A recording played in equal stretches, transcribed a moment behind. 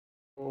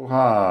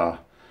Aloha.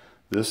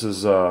 This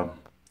is a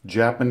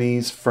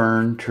Japanese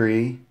fern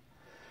tree,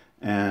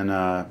 and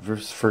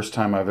first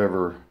time I've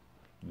ever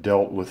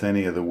dealt with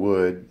any of the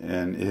wood,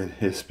 and it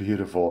is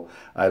beautiful.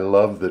 I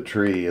love the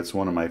tree. It's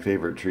one of my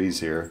favorite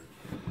trees here.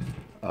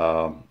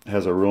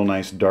 Has a real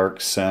nice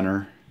dark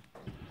center.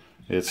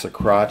 It's a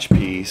crotch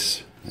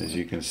piece, as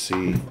you can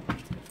see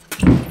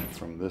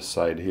from this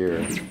side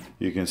here.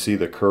 You can see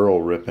the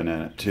curl ripping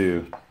in it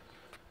too.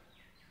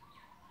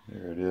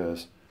 There it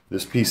is.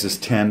 This piece is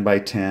 10 by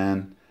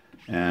 10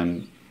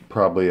 and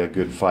probably a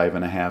good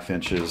 5.5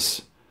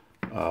 inches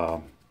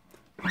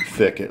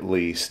thick at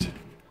least.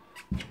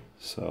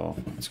 So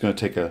it's going to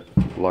take a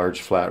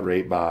large flat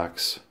rate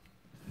box,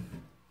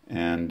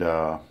 and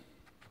I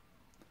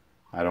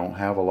don't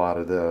have a lot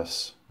of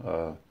this.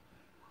 A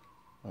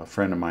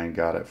friend of mine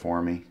got it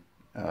for me,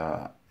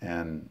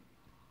 and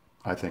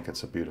I think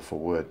it's a beautiful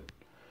wood.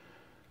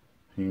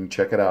 You can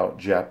check it out,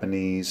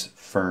 Japanese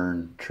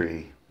fern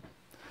tree.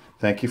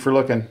 Thank you for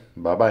looking.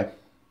 Bye-bye.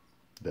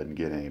 Doesn't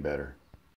get any better.